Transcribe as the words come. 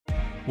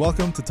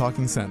Welcome to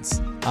Talking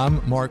Sense.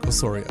 I'm Mark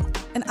Osorio.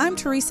 And I'm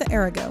Teresa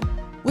Arago.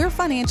 We're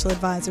financial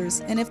advisors,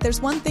 and if there's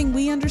one thing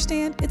we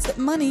understand, it's that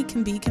money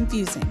can be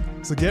confusing.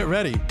 So get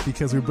ready,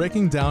 because we're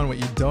breaking down what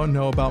you don't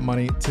know about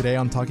money today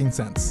on Talking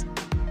Sense.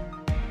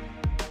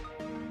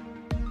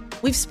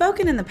 We've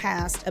spoken in the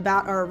past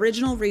about our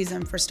original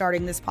reason for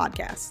starting this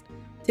podcast,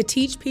 to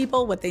teach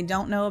people what they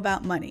don't know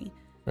about money.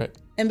 Right.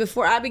 And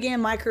before I began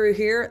my career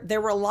here,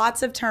 there were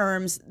lots of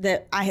terms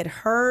that I had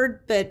heard,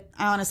 but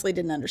I honestly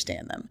didn't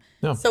understand them.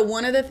 No. So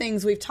one of the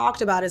things we've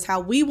talked about is how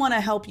we want to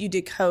help you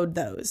decode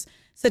those.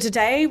 So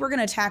today we're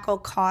going to tackle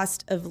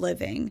cost of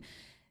living.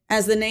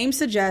 As the name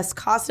suggests,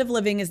 cost of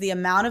living is the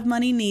amount of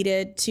money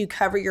needed to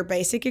cover your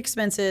basic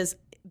expenses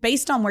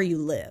based on where you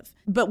live.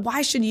 But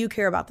why should you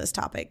care about this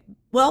topic?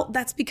 Well,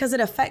 that's because it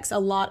affects a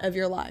lot of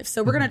your life.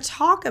 So we're going to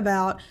talk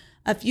about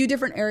a few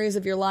different areas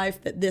of your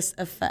life that this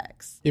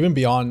affects. Even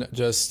beyond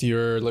just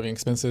your living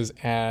expenses,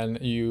 and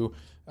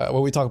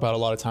what we talk about a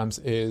lot of times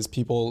is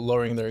people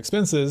lowering their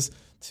expenses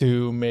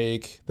to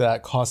make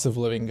that cost of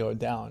living go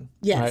down.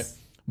 Yes. Right?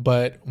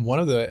 But one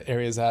of the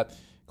areas that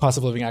cost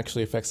of living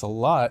actually affects a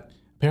lot,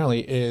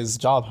 apparently, is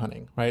job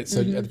hunting, right?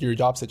 So your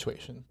job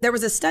situation. There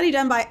was a study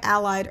done by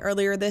Allied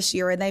earlier this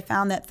year, and they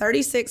found that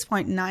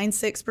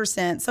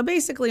 36.96%, so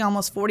basically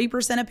almost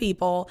 40% of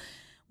people,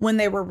 when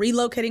they were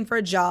relocating for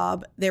a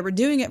job, they were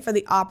doing it for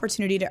the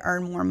opportunity to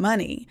earn more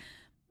money.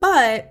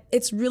 But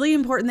it's really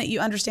important that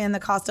you understand the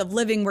cost of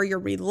living where you're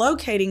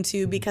relocating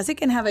to, because it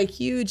can have a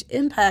huge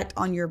impact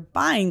on your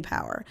buying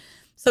power.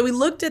 So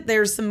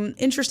there's some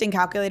interesting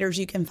calculators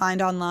you can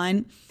find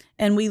online,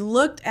 and we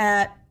looked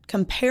at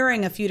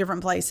comparing a few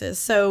different places.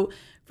 So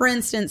for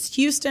instance,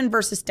 Houston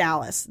versus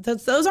Dallas,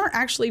 those aren't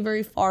actually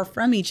very far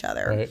from each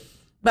other. Right.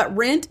 But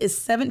rent is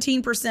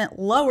 17%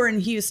 lower in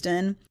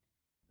Houston.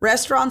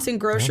 Restaurants and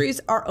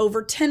groceries are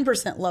over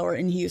 10% lower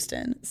in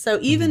Houston. So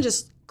even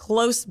just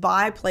close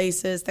by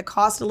places, the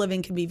cost of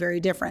living can be very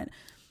different.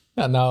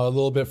 Yeah, now a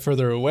little bit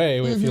further away,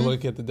 if you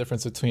look at the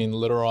difference between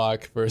Little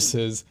Rock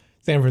versus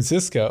San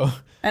Francisco.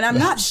 And I'm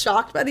not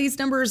shocked by these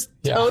numbers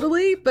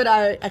totally, but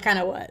I kind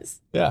of was.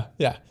 Yeah.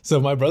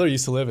 So my brother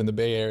used to live in the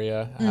Bay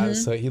Area.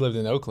 So he lived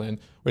in Oakland,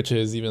 which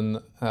is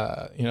even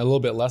a little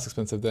bit less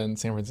expensive than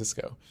San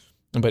Francisco.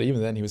 But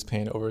even then, he was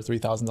paying over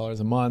 $3,000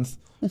 a month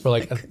for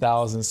like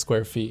 1,000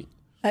 square feet.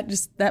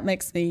 That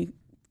makes me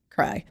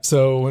cry.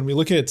 So when we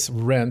look at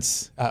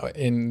rents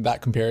in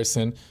that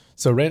comparison,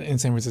 rent in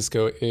San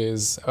Francisco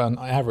is on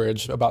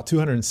average about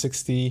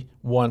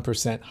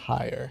 261%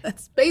 higher.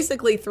 That's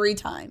basically 3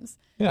 times.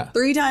 Yeah.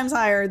 3 times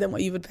higher than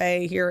what you would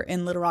pay here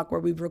in Little Rock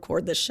where we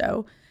record this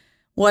show.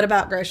 What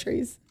about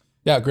groceries?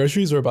 Yeah,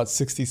 groceries are about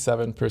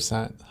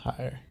 67%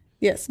 higher.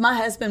 Yes, my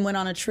husband went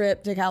on a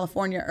trip to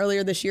California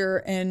earlier this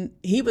year, and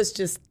he was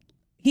just,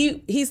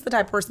 he's the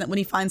type of person that when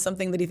he finds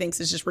something that he thinks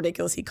is just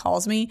ridiculous, he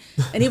calls me,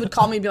 and he would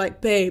call me and be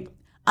like, babe,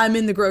 I'm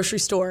in the grocery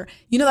store.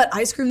 You know that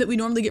ice cream that we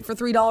normally get for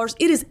 $3?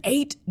 It is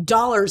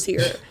 $8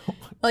 here.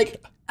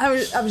 I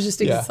was just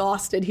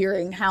exhausted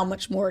hearing how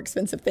much more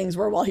expensive things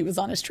were while he was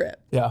on his trip.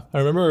 Yeah, I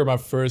remember my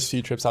first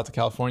few trips out to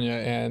California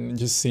and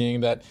just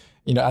seeing that,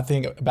 I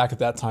think back at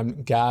that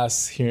time,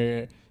 gas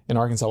here in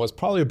Arkansas was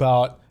probably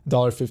about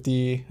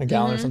 $1.50 a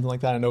gallon or something like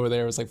that. And over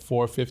there it was like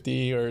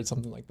 $4.50 or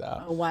something like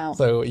that. Oh, wow.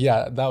 So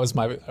yeah,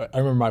 I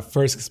remember my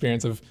first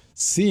experience of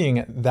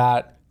seeing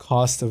that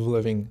cost of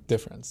living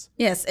difference.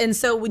 Yes. And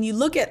so when you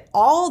look at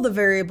all the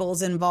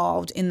variables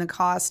involved in the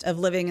cost of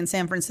living in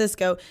San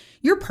Francisco,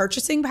 your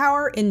purchasing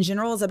power in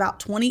general is about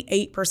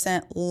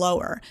 28%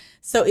 lower.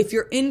 So if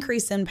your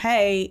increase in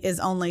pay is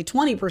only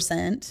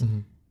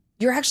 20%,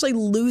 you're actually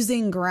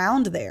losing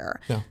ground there.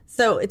 Yeah.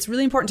 So it's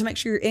really important to make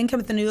sure your income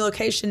at the new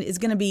location is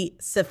going to be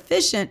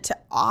sufficient to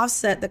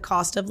offset the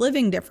cost of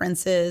living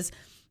differences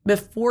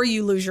before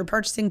you lose your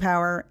purchasing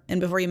power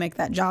and before you make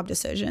that job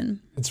decision.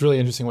 It's really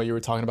interesting what you were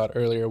talking about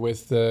earlier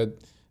with the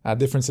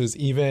differences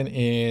even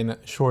in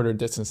shorter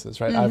distances,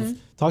 right? I've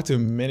talked to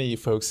many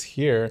folks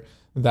here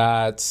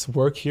that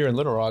work here in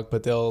Little Rock,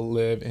 but they'll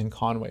live in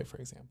Conway, for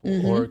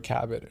example, or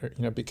Cabot,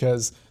 or,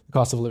 because the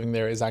cost of living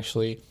there is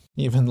actually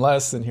even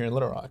less than here in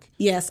Little Rock.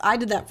 Yes, I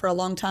did that for a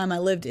long time. I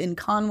lived in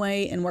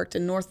Conway and worked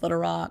in North Little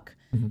Rock.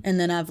 And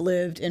then I've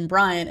lived in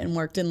Bryant and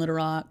worked in Little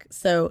Rock.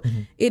 So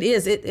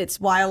it's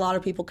why a lot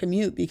of people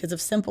commute, because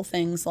of simple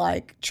things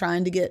like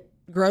trying to get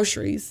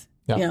groceries.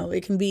 Yeah.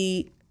 It can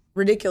be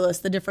ridiculous,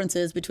 the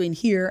differences between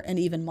here and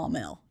even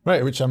Maumelle.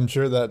 Right, which I'm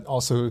sure that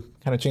also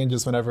kind of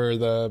changes whenever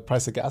the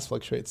price of gas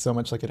fluctuates so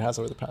much like it has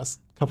over the past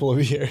couple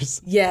of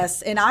years.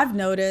 Yes, and I've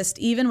noticed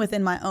even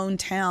within my own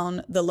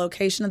town, the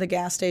location of the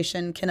gas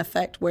station can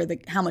affect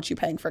how much you're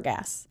paying for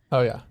gas.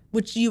 Oh, yeah.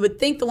 Which you would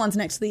think the ones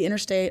next to the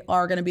interstate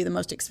are going to be the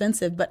most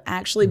expensive, but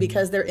actually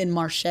because they're in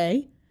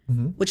Marche,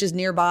 which is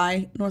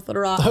nearby North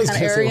Little Rock kind of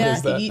area,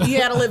 you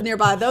got to live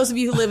nearby. Those of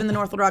you who live in the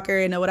North Little Rock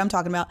area know what I'm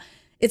talking about.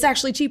 It's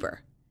actually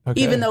cheaper.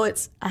 Okay. Even though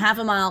it's a half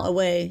a mile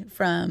away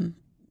from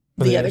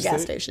the other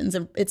gas stations.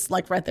 It's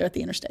like right there at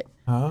the interstate.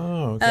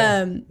 Oh,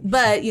 okay.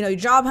 But,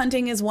 job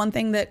hunting is one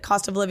thing that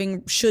cost of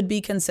living should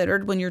be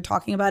considered when you're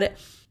talking about it.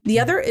 The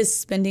other is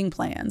spending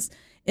plans.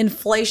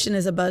 inflation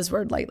is a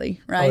buzzword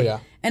lately, right? Oh, yeah.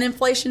 And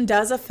inflation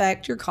does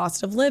affect your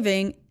cost of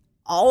living.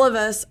 All of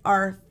us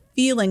are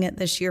feeling it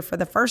this year for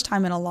the first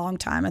time in a long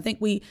time. I think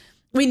we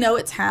know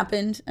it's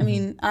happened. I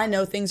mean, I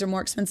know things are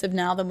more expensive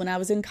now than when I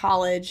was in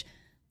college,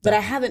 but I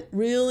haven't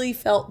really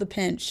felt the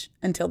pinch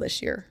until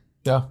this year.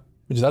 Yeah,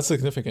 that's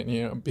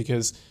significant,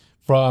 because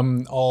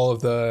from all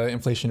of the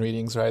inflation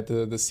readings, right,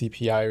 the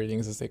CPI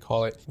readings as they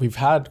call it, we've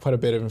had quite a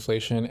bit of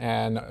inflation,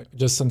 and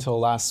just until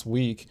last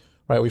week,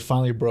 right, we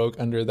finally broke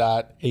under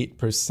that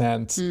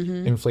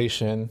 8%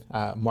 inflation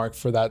mark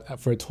for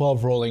a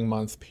 12 rolling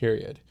month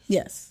period.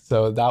 Yes.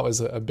 So that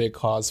was a big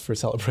cause for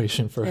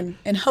celebration for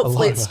and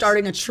hopefully it's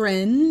starting a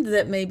trend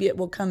that maybe it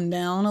will come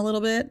down a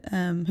little bit.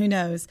 Who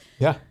knows?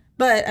 Yeah.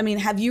 But I mean,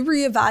 have you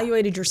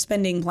reevaluated your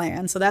spending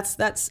plan? So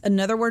that's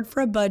another word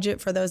for a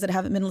budget for those that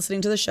haven't been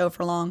listening to the show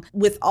for long.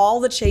 With all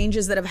the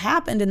changes that have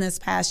happened in this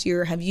past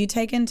year, have you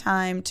taken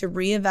time to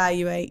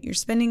reevaluate your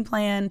spending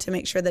plan to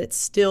make sure that it's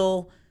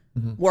still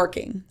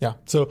working? Yeah.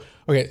 So,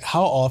 okay,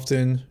 how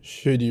often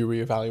should you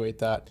reevaluate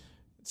that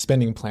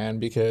spending plan?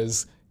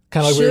 Because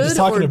kind of like we were just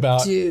talking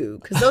about. Do,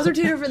 because those are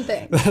two different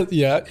things.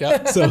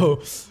 Yeah.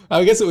 So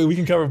I guess we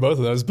can cover both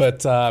of those,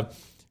 but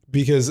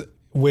because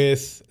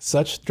with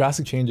such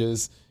drastic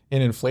changes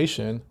in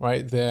inflation,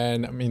 right,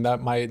 then, I mean,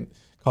 that might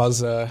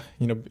cause,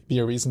 be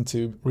a reason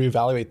to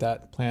reevaluate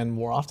that plan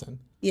more often.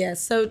 Yeah.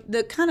 So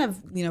the kind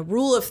of,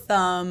 rule of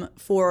thumb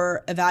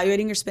for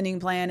evaluating your spending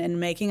plan and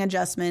making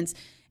adjustments,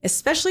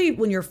 especially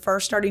when you're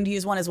first starting to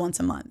use one, is once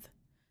a month.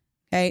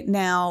 Okay.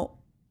 Now,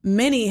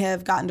 many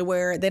have gotten to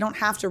where they don't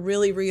have to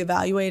really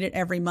reevaluate it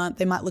every month.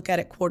 They might look at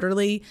it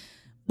quarterly.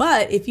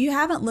 But if you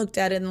haven't looked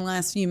at it in the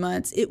last few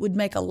months, it would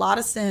make a lot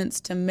of sense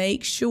to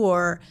make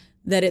sure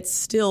that it's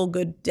still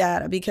good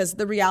data, because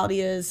the reality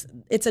is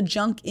it's a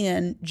junk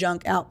in,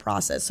 junk out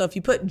process. So if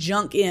you put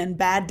junk in,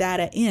 bad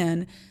data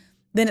in,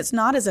 then it's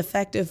not as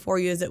effective for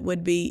you as it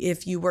would be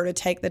if you were to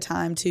take the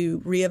time to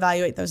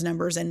reevaluate those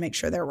numbers and make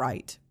sure they're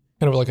right.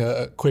 Kind of like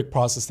a quick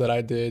process that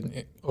I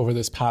did over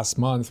this past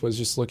month was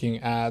just looking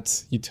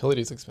at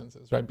utilities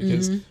expenses, right?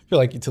 Because I feel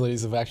like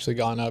utilities have actually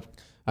gone up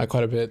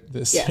quite a bit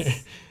this year,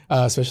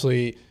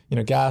 especially,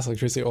 gas,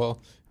 electricity,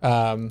 oil,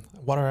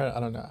 water. I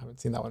don't know. I haven't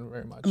seen that one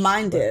very much.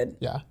 Mine did.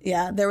 Yeah.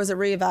 Yeah. There was a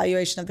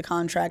reevaluation of the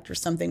contract or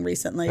something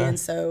recently. Okay. And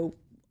so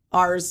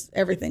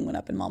everything went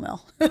up in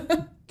Maumelle.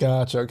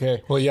 Gotcha.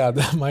 Okay. Well, yeah,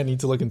 I might need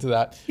to look into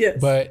that. Yes.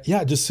 But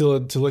yeah, just to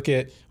look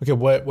at, okay,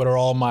 what are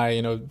all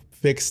my,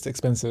 fixed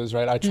expenses,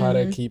 right? I try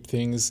to keep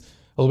things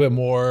a little bit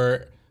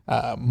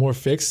more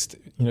fixed,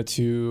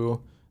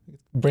 to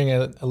bring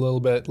a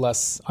little bit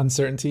less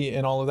uncertainty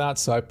in all of that.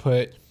 So I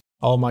put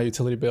all my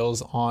utility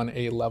bills on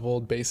a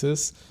leveled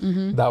basis.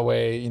 That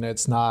way,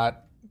 it's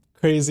not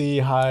crazy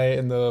high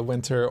in the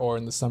winter or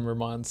in the summer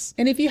months.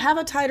 And if you have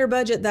a tighter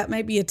budget, that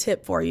might be a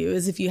tip for you,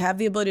 is if you have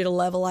the ability to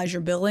levelize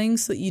your billing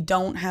so that you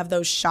don't have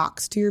those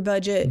shocks to your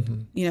budget,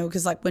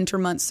 because like winter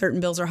months, certain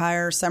bills are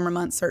higher, summer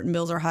months, certain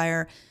bills are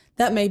higher.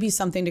 That may be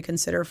something to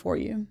consider for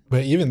you.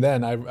 But even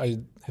then, I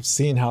have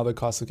seen how the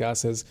cost of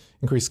gas has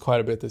increased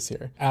quite a bit this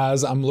year.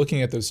 As I'm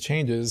looking at those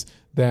changes,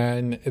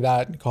 then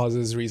that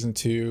causes reason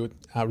to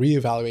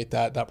reevaluate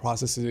that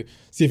process to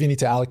see if you need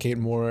to allocate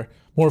more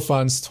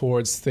funds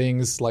towards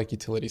things like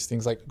utilities,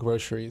 things like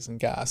groceries and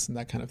gas and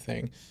that kind of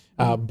thing.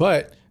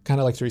 But kind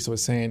of like Teresa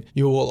was saying,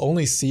 you will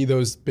only see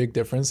those big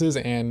differences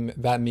and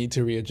that need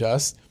to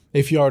readjust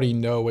if you already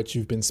know what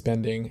you've been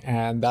spending.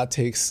 And that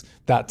takes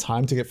that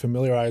time to get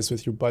familiarized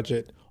with your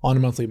budget on a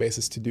monthly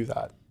basis to do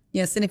that.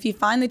 Yes, and if you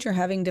find that you're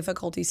having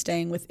difficulty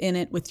staying within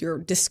it with your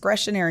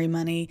discretionary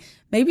money,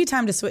 maybe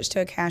time to switch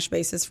to a cash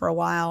basis for a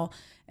while.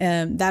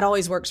 That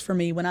always works for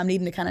me. When I'm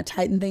needing to kind of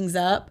tighten things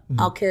up,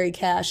 I'll carry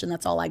cash and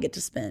that's all I get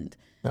to spend.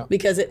 Yeah.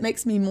 Because it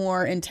makes me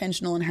more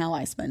intentional in how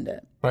I spend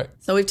it. Right.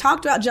 So we've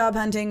talked about job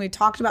hunting. We've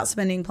talked about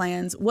spending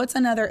plans. What's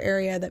another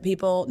area that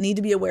people need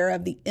to be aware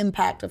of, the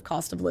impact of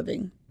cost of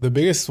living? The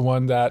biggest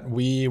one that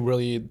we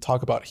really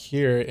talk about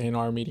here in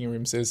our meeting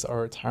rooms is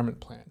our retirement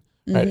plan.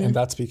 Right. And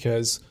that's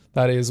because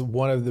that is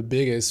one of the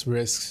biggest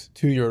risks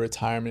to your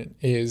retirement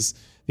is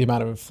the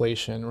amount of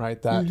inflation,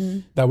 right? That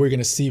we're going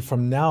to see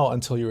from now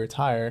until you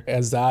retire.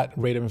 As that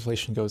rate of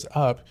inflation goes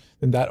up,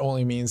 then that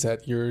only means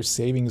that your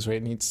savings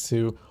rate needs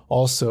to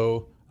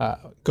also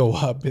go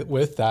up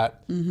with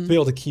that to be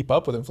able to keep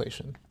up with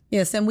inflation.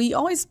 Yes, and we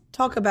always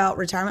talk about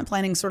retirement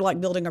planning sort of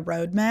like building a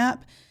roadmap.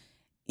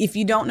 If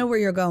you don't know where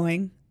you're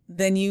going,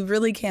 then you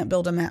really can't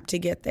build a map to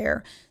get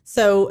there.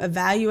 So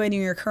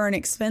evaluating your current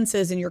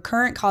expenses and your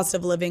current cost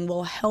of living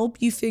will help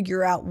you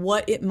figure out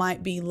what it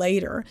might be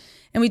later.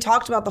 And we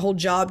talked about the whole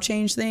job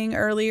change thing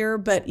earlier,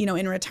 but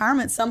in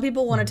retirement, some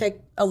people want to take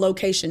a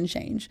location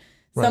change.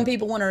 Right. Some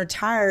people want to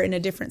retire in a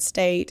different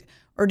state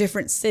or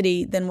different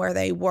city than where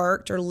they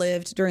worked or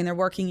lived during their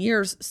working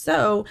years.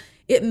 So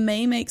it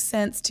may make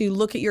sense to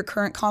look at your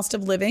current cost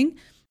of living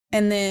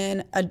and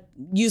then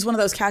use one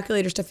of those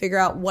calculators to figure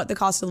out what the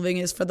cost of living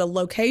is for the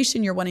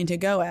location you're wanting to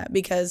go at.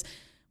 Because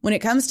when it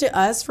comes to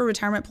us for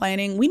retirement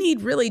planning, we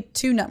need really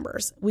two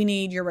numbers. We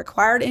need your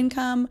required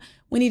income.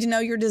 We need to know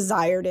your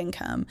desired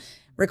income.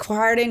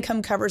 Required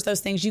income covers those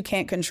things you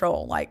can't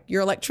control, like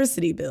your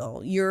electricity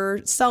bill,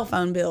 your cell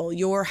phone bill,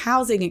 your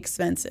housing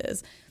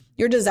expenses.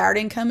 Your desired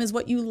income is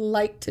what you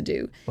like to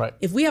do. Right.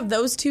 If we have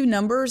those two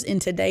numbers in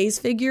today's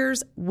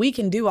figures, we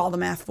can do all the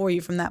math for you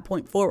from that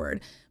point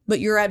forward. But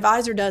your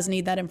advisor does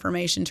need that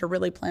information to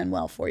really plan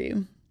well for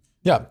you.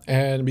 Yeah,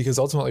 and because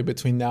ultimately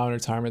between now and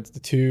retirement, the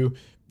two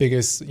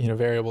biggest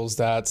variables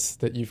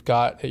that you've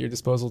got at your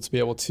disposal to be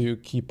able to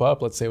keep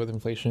up, let's say with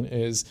inflation,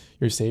 is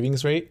your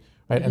savings rate,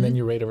 right? Mm-hmm. And then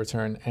your rate of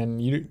return. And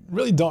you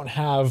really don't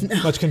have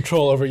much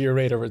control over your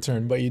rate of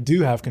return, but you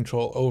do have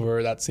control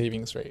over that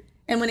savings rate.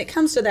 And when it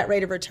comes to that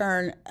rate of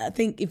return, I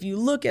think if you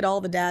look at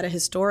all the data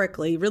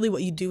historically, really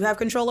what you do have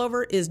control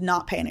over is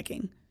not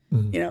panicking.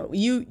 Mm-hmm.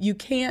 You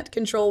can't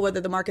control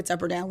whether the market's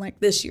up or down like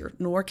this year,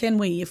 nor can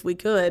we. If we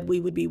could, we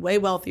would be way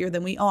wealthier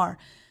than we are.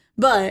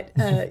 But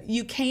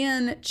you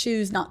can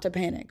choose not to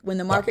panic. When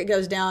the market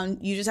goes down,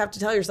 you just have to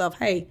tell yourself,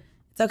 hey,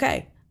 it's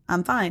okay.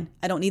 I'm fine.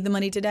 I don't need the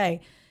money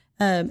today.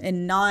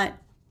 And not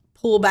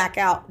pull back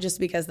out just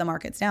because the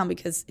market's down,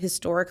 because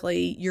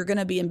historically you're going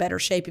to be in better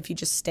shape if you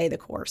just stay the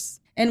course.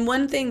 And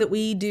one thing that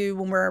we do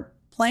when we're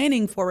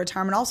planning for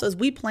retirement also is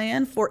we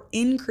plan for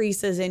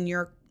increases in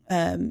your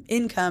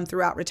income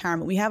throughout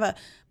retirement. We have a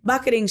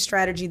bucketing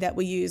strategy that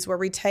we use where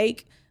we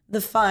take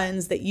the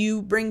funds that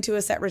you bring to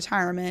us at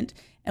retirement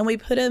and we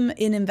put them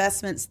in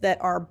investments that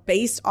are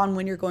based on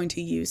when you're going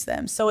to use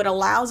them. So it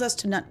allows us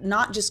to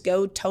not just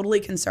go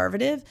totally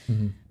conservative,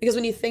 because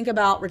when you think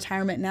about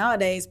retirement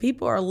nowadays,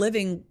 people are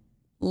living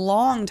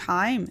long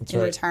time in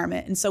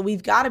retirement. And so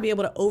we've got to be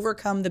able to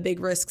overcome the big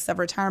risks of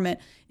retirement,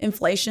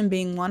 inflation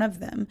being one of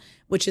them,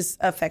 which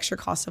affects your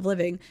cost of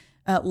living,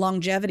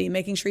 longevity,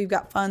 making sure you've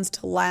got funds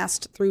to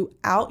last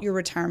throughout your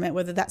retirement,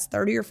 whether that's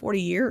 30 or 40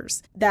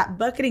 years. That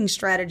bucketing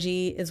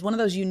strategy is one of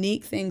those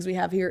unique things we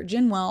have here at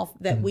Gen Wealth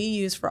that we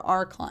use for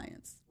our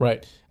clients.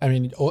 Right. I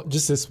mean,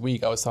 just this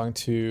week, I was talking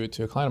to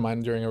a client of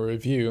mine during a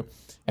review,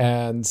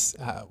 and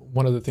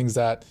one of the things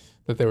that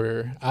they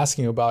were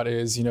asking about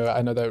is,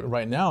 I know that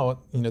right now,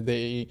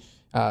 he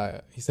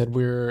said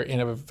we're in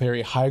a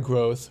very high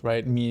growth,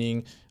 right?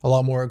 Meaning a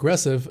lot more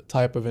aggressive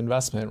type of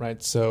investment,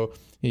 right? So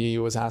he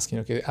was asking,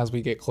 okay, as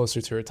we get closer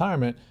to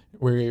retirement,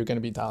 we're going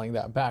to be dialing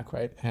that back,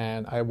 right?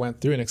 And I went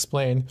through and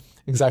explained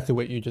exactly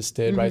what you just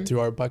did, right? Through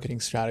our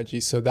bucketing strategy.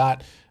 So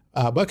that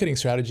bucketing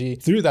strategy,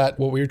 through that,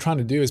 what we were trying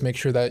to do is make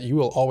sure that you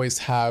will always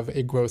have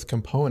a growth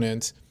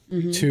component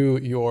to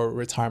your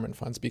retirement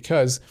funds,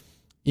 because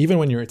even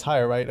when you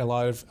retire, right,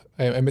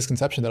 a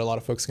misconception that a lot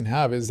of folks can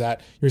have is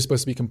that you're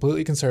supposed to be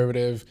completely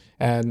conservative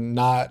and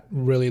not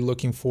really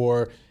looking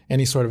for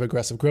any sort of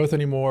aggressive growth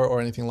anymore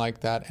or anything like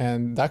that.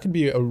 And that could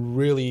be a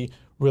really,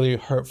 really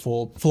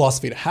hurtful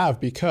philosophy to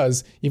have,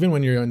 because even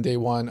when you're on day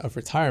one of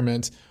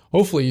retirement,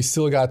 hopefully you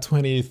still got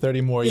 20,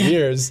 30 more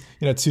years,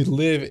 to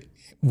live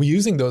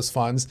using those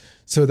funds.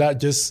 So that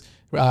just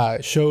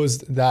shows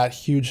that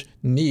huge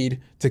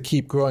need to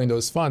keep growing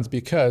those funds,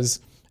 because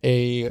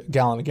a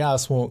gallon of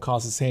gas won't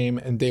cost the same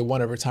in day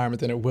one of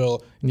retirement than it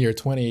will in year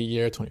 20,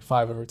 year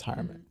 25 of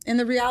retirement. And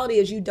the reality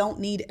is you don't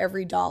need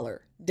every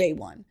dollar day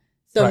one.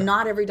 So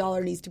not every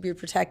dollar needs to be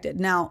protected.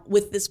 Now,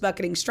 with this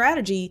bucketing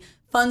strategy,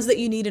 funds that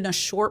you need in a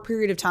short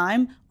period of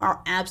time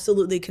are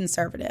absolutely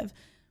conservative.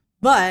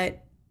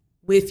 But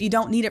if you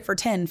don't need it for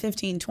 10,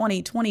 15,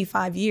 20,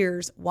 25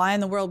 years, why in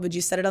the world would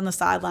you set it on the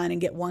sideline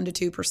and get 1%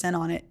 to 2%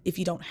 on it if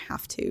you don't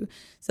have to?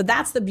 So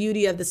that's the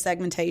beauty of the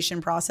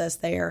segmentation process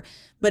there.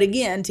 But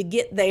again, to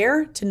get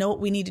there, to know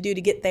what we need to do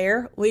to get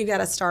there, we've got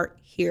to start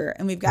here,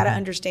 and we've got to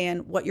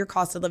understand what your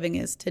cost of living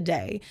is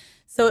today.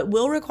 So it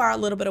will require a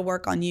little bit of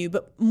work on you,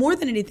 but more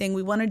than anything,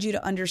 we wanted you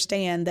to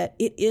understand that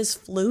it is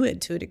fluid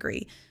to a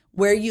degree.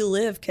 Where you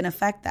live can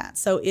affect that.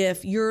 So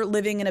if you're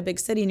living in a big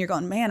city and you're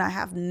going, man, I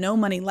have no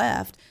money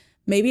left,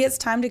 maybe it's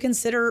time to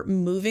consider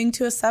moving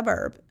to a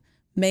suburb.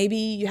 Maybe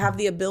you have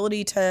the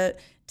ability to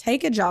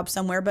take a job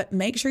somewhere, but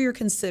make sure you're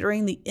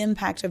considering the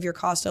impact of your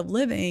cost of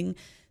living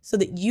so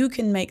that you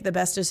can make the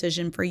best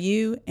decision for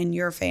you and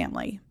your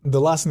family. The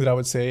last thing that I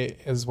would say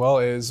as well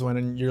is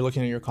when you're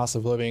looking at your cost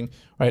of living,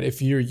 right,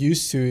 if you're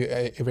used to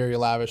a very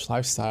lavish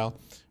lifestyle,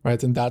 right,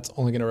 then that's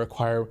only going to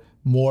require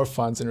more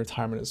funds in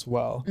retirement as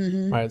well,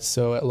 right?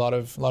 So a lot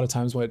of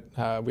times what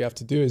we have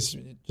to do is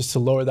just to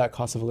lower that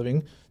cost of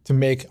living to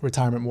make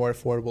retirement more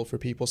affordable for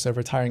people. So if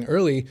retiring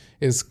early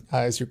is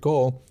your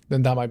goal,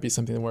 then that might be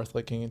something worth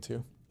looking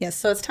into. Yes,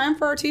 so it's time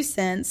for our 2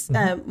 cents.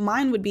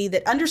 Mine would be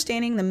that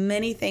understanding the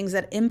many things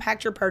that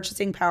impact your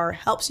purchasing power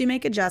helps you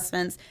make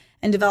adjustments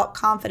and develop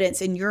confidence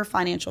in your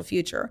financial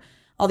future.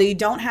 Although you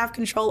don't have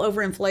control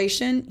over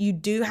inflation, you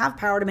do have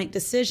power to make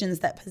decisions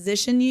that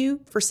position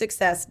you for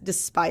success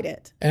despite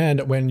it.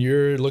 And when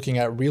you're looking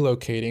at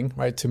relocating,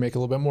 right, to make a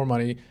little bit more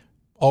money,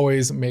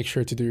 always make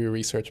sure to do your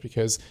research,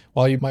 because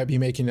while you might be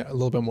making a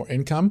little bit more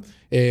income,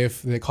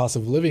 if the cost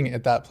of living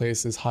at that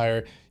place is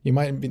higher, you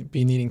might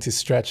be needing to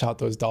stretch out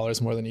those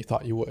dollars more than you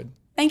thought you would.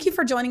 Thank you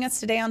for joining us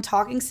today on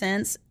Talking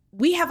Sense.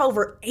 We have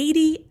over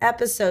 80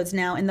 episodes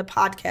now in the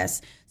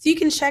podcast, so you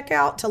can check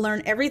out to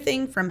learn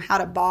everything from how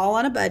to ball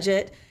on a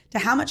budget to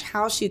how much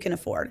house you can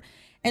afford.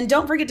 And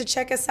don't forget to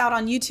check us out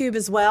on YouTube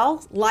as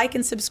well. Like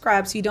and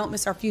subscribe so you don't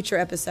miss our future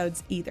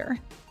episodes either.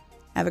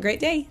 Have a great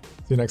day. See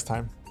you next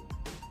time.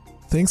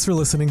 Thanks for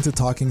listening to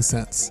Talking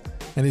Sense.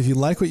 And if you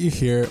like what you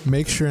hear,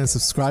 make sure and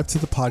subscribe to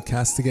the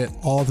podcast to get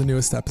all the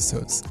newest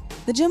episodes.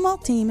 The Jim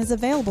Wealth team is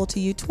available to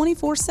you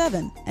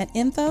 24/7 at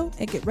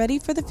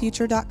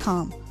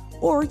info@getreadyforthefuture.com.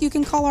 Or you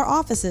can call our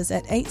offices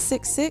at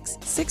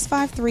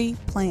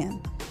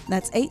 866-653-PLAN.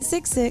 That's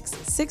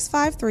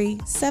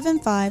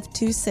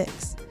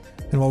 866-653-7526.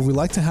 And while we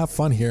like to have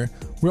fun here,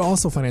 we're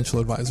also financial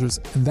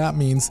advisors, and that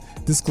means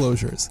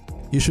disclosures.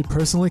 You should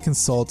personally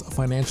consult a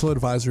financial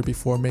advisor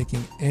before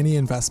making any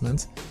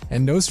investment,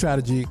 and no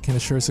strategy can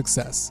assure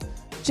success.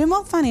 Jim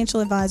Wealth Financial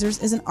Advisors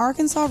is an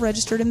Arkansas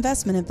registered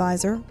investment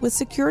advisor with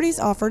securities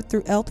offered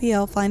through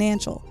LPL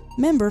Financial,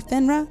 member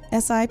FINRA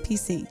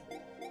SIPC.